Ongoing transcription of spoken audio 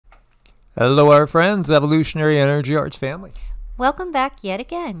Hello, our friends, Evolutionary Energy Arts family. Welcome back yet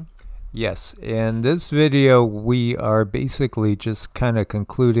again. Yes, in this video, we are basically just kind of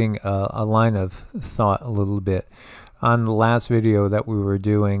concluding a line of thought a little bit on the last video that we were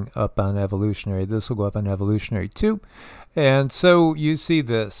doing up on Evolutionary. This will go up on Evolutionary 2. And so you see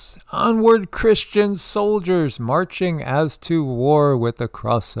this. Onward, Christian soldiers, marching as to war with the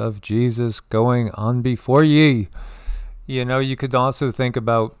cross of Jesus going on before ye. You know, you could also think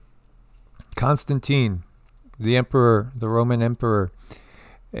about Constantine, the emperor, the Roman emperor,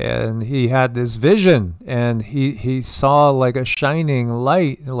 and he had this vision, and he saw like a shining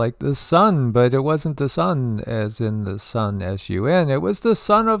light, like the sun, but it wasn't the sun as in the sun, S-U-N. It was the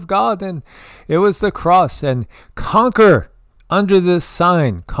Son of God, and it was the cross, and conquer under this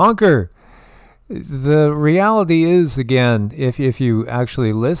sign, conquer. The reality is, again, if you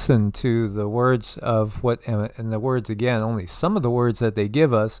actually listen to the words of what, and the words again, only some of the words that they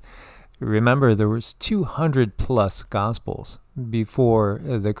give us. Remember, there was 200 plus Gospels before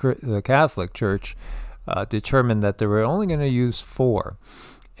the Catholic Church determined that they were only going to use 4.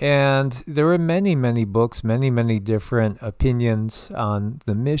 And there were many, many books, many different opinions on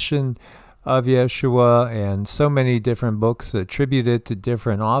the mission of Yeshua, and so many different books attributed to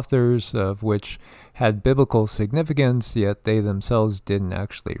different authors, of which had biblical significance, yet they themselves didn't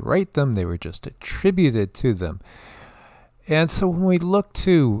actually write them. They were just attributed to them. And so when we look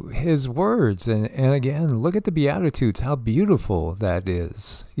to his words, and again, look at the Beatitudes, how beautiful that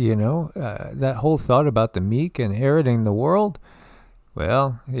is, you know, that whole thought about the meek inheriting the world.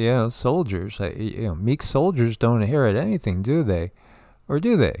 Well, you know, soldiers, meek soldiers don't inherit anything, do they? Or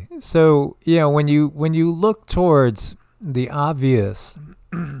do they? So, you know, when you look towards the obvious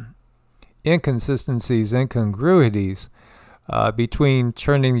inconsistencies, incongruities between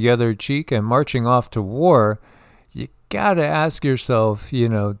turning the other cheek and marching off to war, you gotta ask yourself, you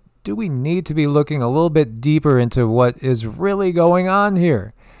know, do we need to be looking a little bit deeper into what is really going on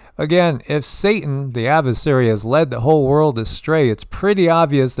here? Again, if Satan, the adversary, has led the whole world astray, it's pretty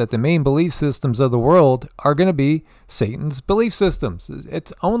obvious that the main belief systems of the world are going to be Satan's belief systems.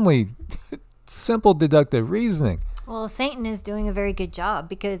 It's only simple deductive reasoning. Well, Satan is doing a very good job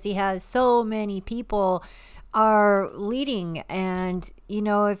because he has so many people are leading, and you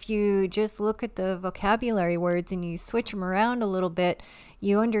know, if you just look at the vocabulary words and you switch them around a little bit,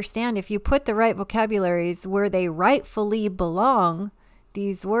 you understand if you put the right vocabularies where they rightfully belong,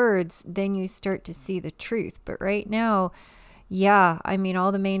 these words, then you start to see the truth. But right now, yeah, I mean,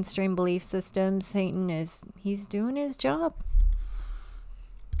 all the mainstream belief systems, Satan he's doing his job.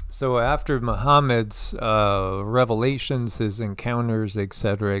 So after Muhammad's revelations, his encounters,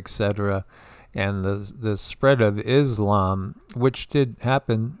 etc., and the spread of Islam, which did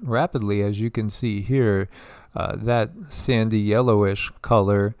happen rapidly, as you can see here, that sandy yellowish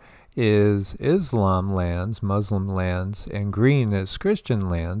color is Islam lands, Muslim lands, and green is Christian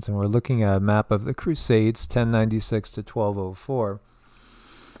lands. And we're looking at a map of the Crusades, 1096 to 1204.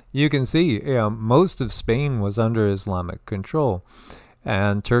 You can see, you know, most of Spain was under Islamic control.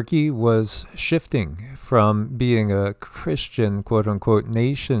 And Turkey was shifting from being a Christian, quote-unquote,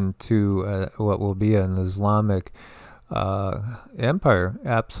 nation to what will be an Islamic empire,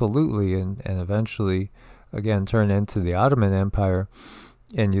 absolutely, and eventually, again, turn into the Ottoman Empire.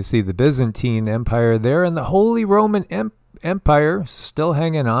 And you see the Byzantine Empire there, and the Holy Roman Empire still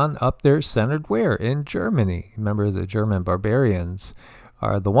hanging on up there, centered where? In Germany. Remember, the German barbarians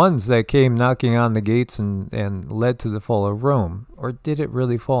are the ones that came knocking on the gates and led to the fall of Rome. Or did it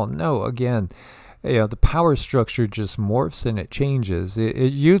really fall? No, again, you know, the power structure just morphs and it changes. It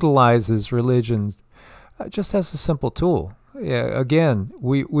utilizes religion just as a simple tool. Yeah, again,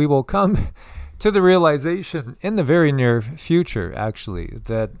 we will come to the realization in the very near future, actually,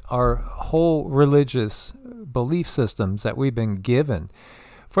 that our whole religious belief systems that we've been given,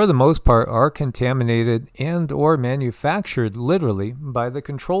 for the most part, are contaminated and or manufactured literally by the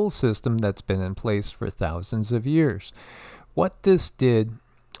control system that's been in place for thousands of years. What this did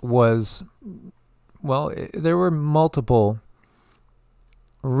was, well, there were multiple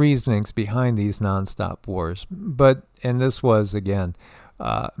reasonings behind these nonstop wars, and this was, again,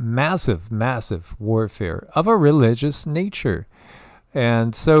 massive warfare of a religious nature.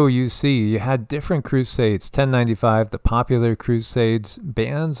 And so you see, you had different crusades. 1095, the popular crusades,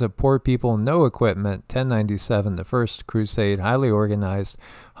 bands of poor people, no equipment. 1097, the first crusade, highly organized,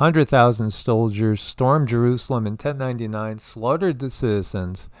 100,000 soldiers stormed Jerusalem. In 1099, slaughtered the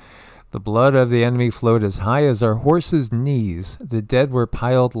citizens. The blood of the enemy flowed as high as our horses' knees. The dead were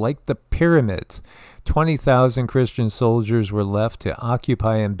piled like the pyramids. 20,000 Christian soldiers were left to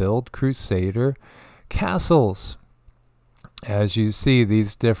occupy and build crusader castles. As you see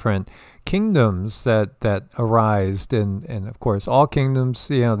these different kingdoms that arise, and of course all kingdoms,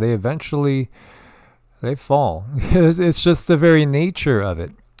 they eventually they fall. It's just the very nature of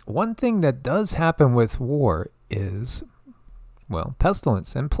it. One thing that does happen with war is, well,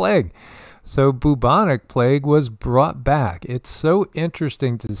 pestilence and plague. So bubonic plague was brought back. It's so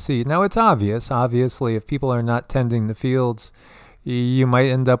interesting to see. Now it's obviously, if people are not tending the fields, you might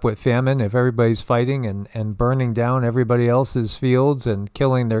end up with famine if everybody's fighting and burning down everybody else's fields and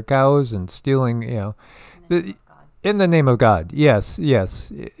killing their cows and stealing, in the name of God. Yes.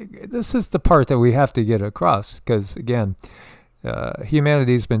 This is the part that we have to get across, because again,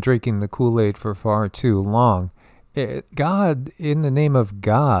 humanity's been drinking the Kool-Aid for far too long. God, in the name of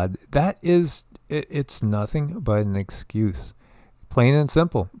God, it's nothing but an excuse. Plain and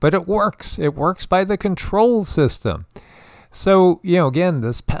simple. But it works. It works by the control system. So, again,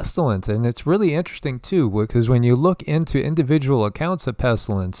 this pestilence, and it's really interesting too, because when you look into individual accounts of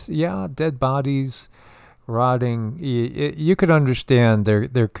pestilence, dead bodies, rotting, you could understand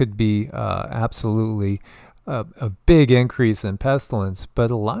there could be absolutely a big increase in pestilence, but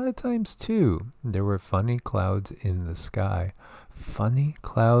a lot of times too, there were funny clouds in the sky. Funny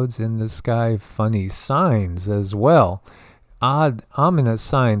clouds in the sky, funny signs as well. Odd, ominous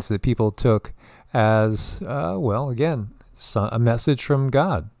signs that people took as, again, a message from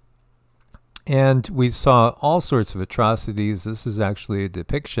God. And we saw all sorts of atrocities. This is actually a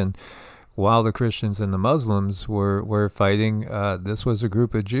depiction. While the Christians and the Muslims were fighting, this was a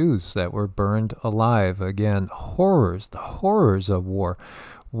group of Jews that were burned alive. Again, the horrors of war.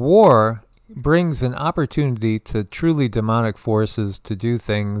 War brings an opportunity to truly demonic forces to do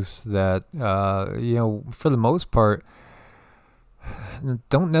things that, for the most part,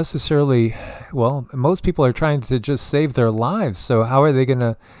 don't necessarily, most people are trying to just save their lives. So how are they going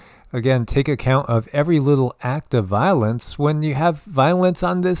to, again, take account of every little act of violence when you have violence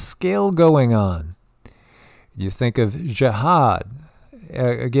on this scale going on? You think of jihad,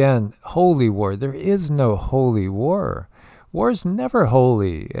 again, holy war. There is no holy war. War is never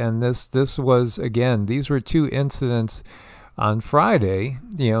holy. And this was, again, these were two incidents on Friday,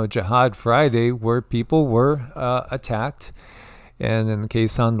 Jihad Friday, where people were attacked. And in the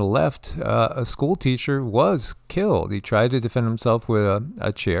case on the left, a school teacher was killed. He tried to defend himself with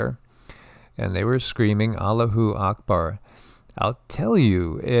a chair, and they were screaming, Allahu Akbar. I'll tell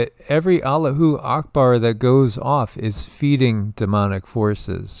you, every Allahu Akbar that goes off is feeding demonic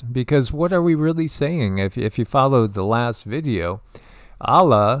forces. Because what are we really saying? If you followed the last video,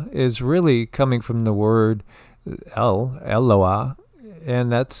 Allah is really coming from the word Eloah,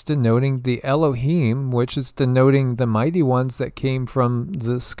 and that's denoting the Elohim, which is denoting the mighty ones that came from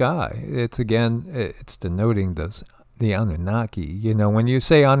the sky. It's denoting the Anunnaki. When you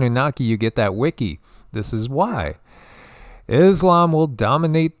say Anunnaki, you get that wiki. This is why. Islam will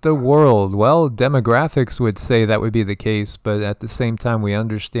dominate the world. Well, demographics would say that would be the case, but at the same time, we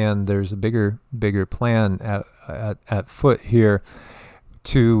understand there's a bigger plan at foot here,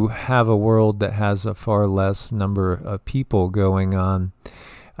 to have a world that has a far less number of people going on.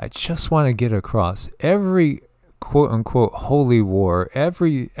 I just want to get across every quote-unquote holy war,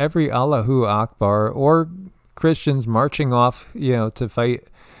 every Allahu Akbar, or Christians marching off, to fight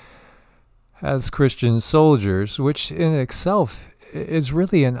as Christian soldiers, which in itself is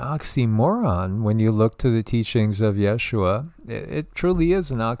really an oxymoron when you look to the teachings of Yeshua. It truly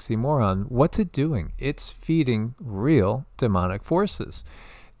is an oxymoron. What's it doing? It's feeding real demonic forces.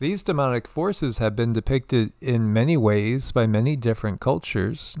 These demonic forces have been depicted in many ways by many different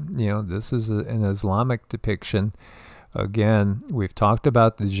cultures. This is an Islamic depiction. Again, we've talked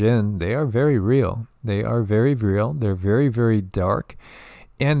about the jinn. They are very real. They are very real. They're very, very dark.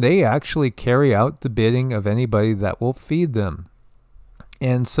 And they actually carry out the bidding of anybody that will feed them.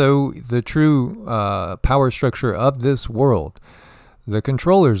 And so the true power structure of this world, the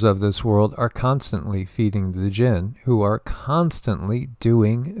controllers of this world, are constantly feeding the jinn, who are constantly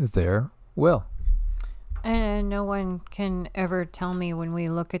doing their will. And no one can ever tell me, when we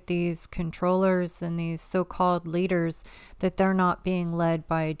look at these controllers and these so-called leaders, that they're not being led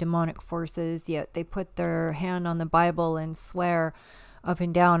by demonic forces, yet they put their hand on the Bible and swear up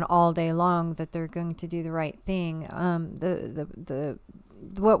and down all day long that they're going to do the right thing.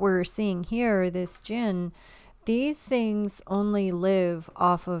 What we're seeing here, this jinn, these things only live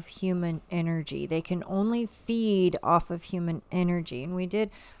off of human energy. They can only feed off of human energy. And we did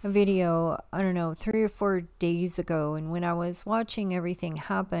a video, I don't know, 3 or 4 days ago, and when I was watching everything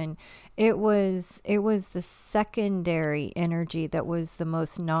happen, it was the secondary energy that was the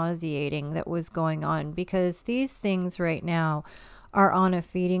most nauseating that was going on, because these things right now are on a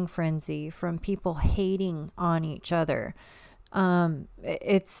feeding frenzy from people hating on each other.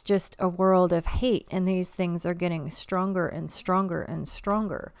 It's just a world of hate, and these things are getting stronger and stronger and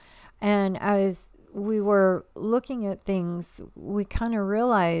stronger. And as we were looking at things, we kind of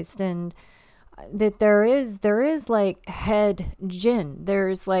realized that there is like head jinn.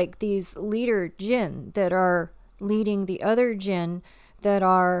 There's like these leader jinn that are leading the other jinn that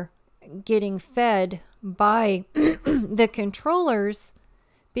are getting fed by the controllers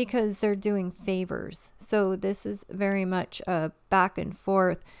because they're doing favors. So this is very much a back and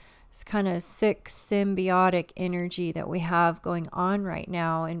forth. It's kind of sick symbiotic energy that we have going on right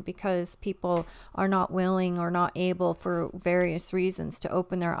now. And because people are not willing or not able for various reasons to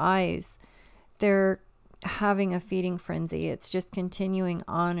open their eyes, they're having a feeding frenzy. It's just continuing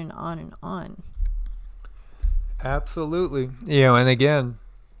on and on and on. Absolutely. And again,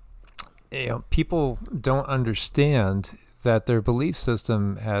 people don't understand that their belief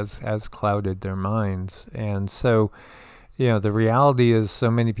system has clouded their minds. And so, the reality is so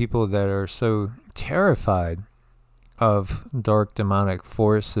many people that are so terrified of dark demonic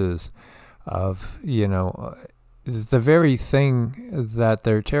forces, of, the very thing that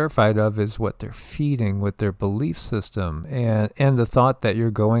they're terrified of is what they're feeding with their belief system, and the thought that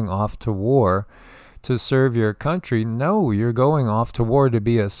you're going off to war to serve your country. No, you're going off to war to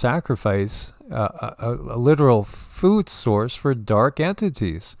be a sacrifice, a literal food source for dark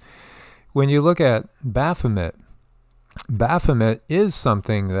entities. When you look at Baphomet is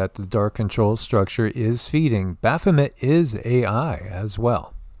something that the dark control structure is feeding. Baphomet is AI as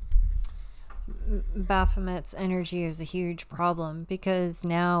well. Baphomet's energy is a huge problem because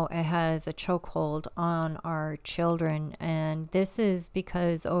now it has a chokehold on our children, and this is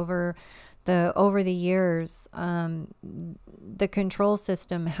because over the years, the control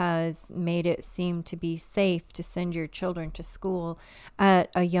system has made it seem to be safe to send your children to school at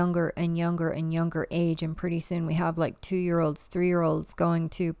a younger and younger and younger age. And pretty soon we have like 2-year-olds, 3-year-olds going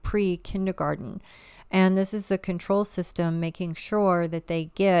to pre-kindergarten. And this is the control system making sure that they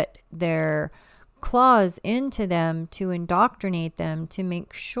get their claws into them to indoctrinate them, to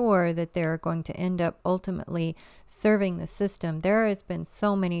make sure that they're going to end up ultimately serving the system. There has been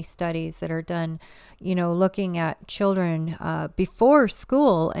so many studies that are done, looking at children before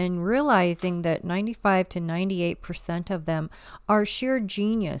school and realizing that 95 to 98% of them are sheer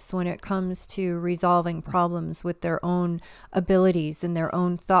genius when it comes to resolving problems with their own abilities and their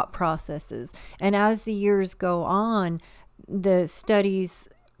own thought processes. And as the years go on, the studies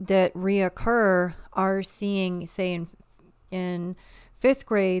that reoccur are seeing, say, in 5th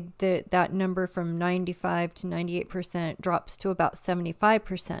grade, that number from 95 to 98% drops to about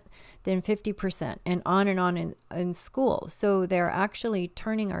 75%, then 50%, and on in school. So they're actually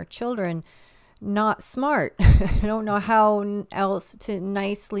turning our children not smart. I don't know how else to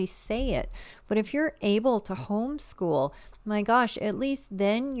nicely say it. But if you're able to homeschool, my gosh, at least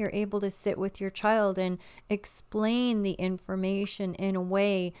then you're able to sit with your child and explain the information in a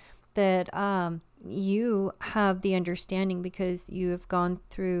way that you have the understanding because you have gone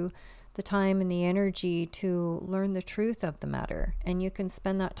through the time and the energy to learn the truth of the matter. And you can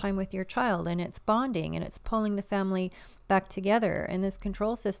spend that time with your child, and it's bonding and it's pulling the family back together. In this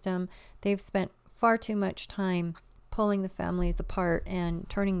control system, they've spent far too much time pulling the families apart and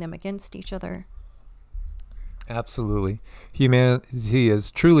turning them against each other. Absolutely. Humanity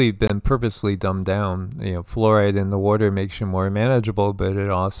has truly been purposely dumbed down. Fluoride in the water makes you more manageable, but it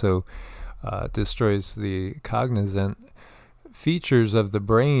also destroys the cognizant features of the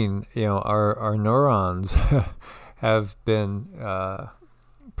brain. Our neurons have been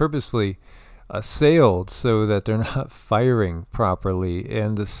purposefully assailed so that they're not firing properly,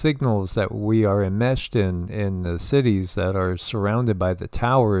 and the signals that we are enmeshed in the cities that are surrounded by the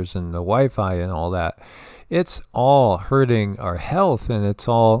towers and the Wi-Fi and all that, it's all hurting our health, and it's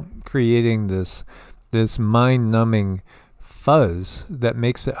all creating this mind-numbing fuzz that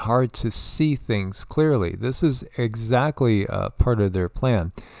makes it hard to see things clearly. This is exactly part of their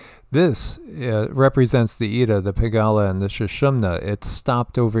plan. This represents the Ida, the Pingala, and the Sushumna. It's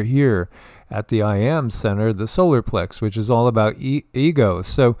stopped over here at the I Am Center, the solar plex, which is all about ego.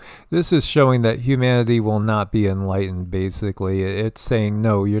 So this is showing that humanity will not be enlightened, basically. It's saying,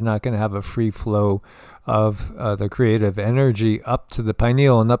 no, you're not going to have a free flow of the creative energy up to the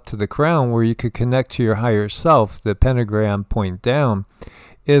pineal and up to the crown where you could connect to your higher self. The pentagram point down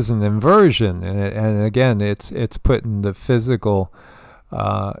is an inversion. And again, it's putting the physical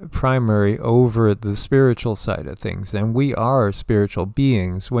primary over the spiritual side of things, and we are spiritual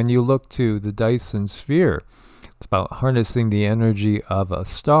beings. When you look to the Dyson sphere, it's about harnessing the energy of a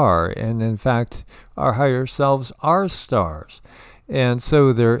star, and in fact our higher selves are stars, And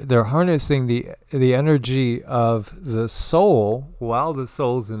so they're harnessing the energy of the soul while the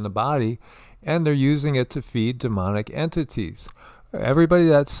soul's in the body, and they're using it to feed demonic entities. Everybody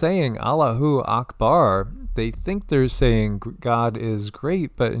that's saying Allahu Akbar, they think they're saying God is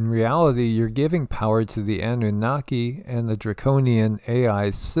great, but in reality, you're giving power to the Anunnaki and the draconian AI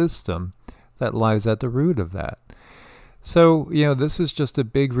system that lies at the root of that. So, this is just a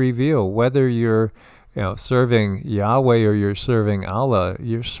big reveal. Whether you're, serving Yahweh or you're serving Allah,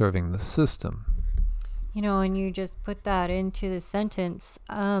 you're serving the system. And you just put that into the sentence.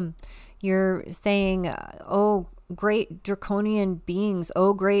 You're saying, oh, great draconian beings,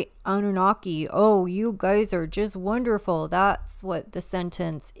 oh, great Anunnaki, oh, you guys are just wonderful. That's what the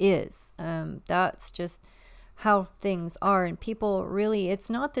sentence is. That's just how things are. And people really, it's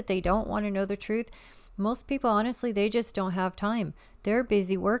not that they don't want to know the truth. Most people, honestly, they just don't have time. They're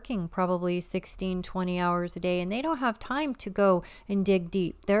busy working probably 16, 20 hours a day, and they don't have time to go and dig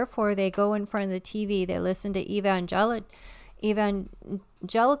deep. Therefore, they go in front of the TV, they listen to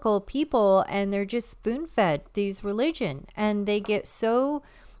evangelical people, and they're just spoon-fed these religion, and they get so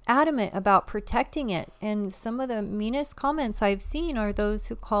adamant about protecting it. And some of the meanest comments I've seen are those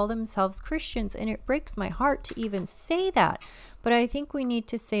who call themselves Christians, and it breaks my heart to even say that. But I think we need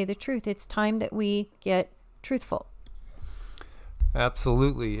to say the truth. It's time that we get truthful.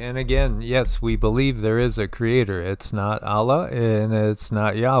 Absolutely. And again, yes, we believe there is a creator. It's not Allah and it's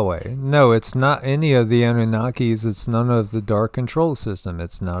not Yahweh. No, it's not any of the Anunnakis. It's none of the dark control system.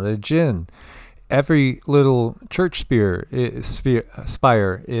 It's not a jinn. Every little church spire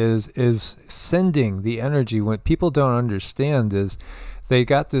is sending the energy. What people don't understand is they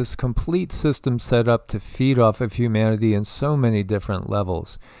got this complete system set up to feed off of humanity in so many different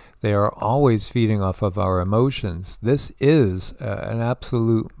levels. They are always feeding off of our emotions. This is an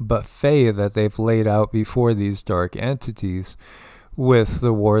absolute buffet that they've laid out before these dark entities, with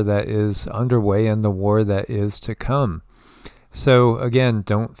the war that is underway and the war that is to come. So again,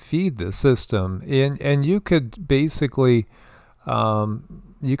 don't feed the system. And you could basically,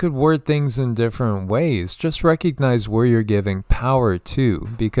 you could word things in different ways. Just recognize where you're giving power to,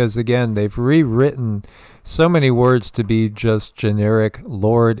 because again, they've rewritten so many words to be just generic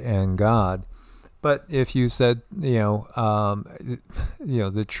Lord and God. But if you said, the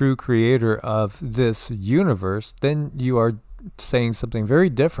true creator of this universe, then you are saying something very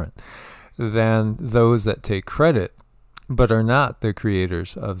different than those that take credit but are not the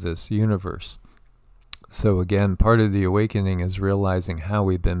creators of this universe. So again, part of the awakening is realizing how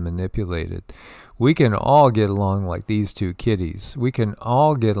we've been manipulated. We can all get along like these two kitties. We can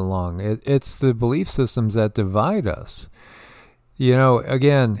all get along. It's the belief systems that divide us.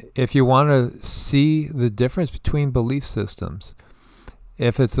 Again, if you want to see the difference between belief systems,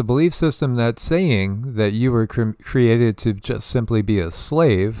 if it's a belief system that's saying that you were created to just simply be a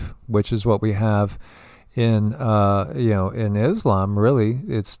slave, which is what we have in in Islam, really,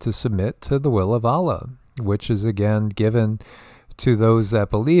 it's to submit to the will of Allah, which is again given to those that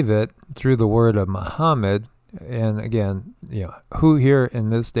believe it through the word of Muhammad. And again, who here in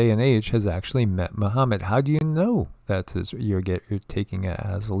this day and age has actually met Muhammad? How do you know that you're taking it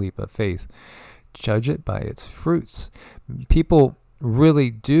as a leap of faith? Judge it by its fruits. People really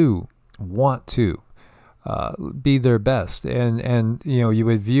do want to be their best, and you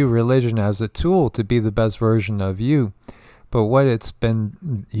would view religion as a tool to be the best version of you, but what it's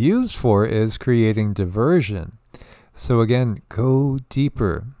been used for is creating diversion. So again, go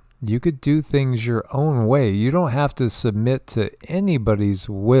deeper. You could do things your own way. You don't have to submit to anybody's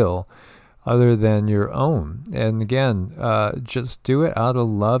will other than your own. And again, just do it out of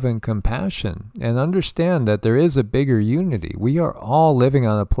love and compassion, and understand that there is a bigger unity. We are all living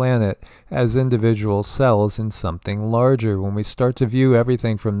on a planet as individual cells in something larger. When we start to view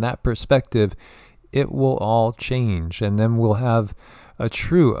everything from that perspective, it will all change, and then we'll have a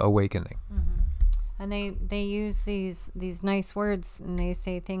true awakening. Mm-hmm. And they use these nice words, and they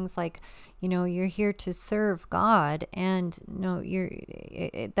say things like, you're here to serve God, and no,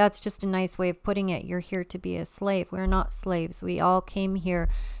 that's just a nice way of putting it. You're here to be a slave. We're not slaves. We all came here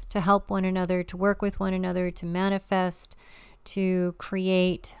to help one another, to work with one another, to manifest, to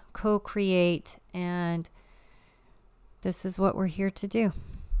create, co-create, and this is what we're here to do.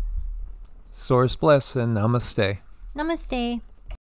 Source bless and namaste. Namaste.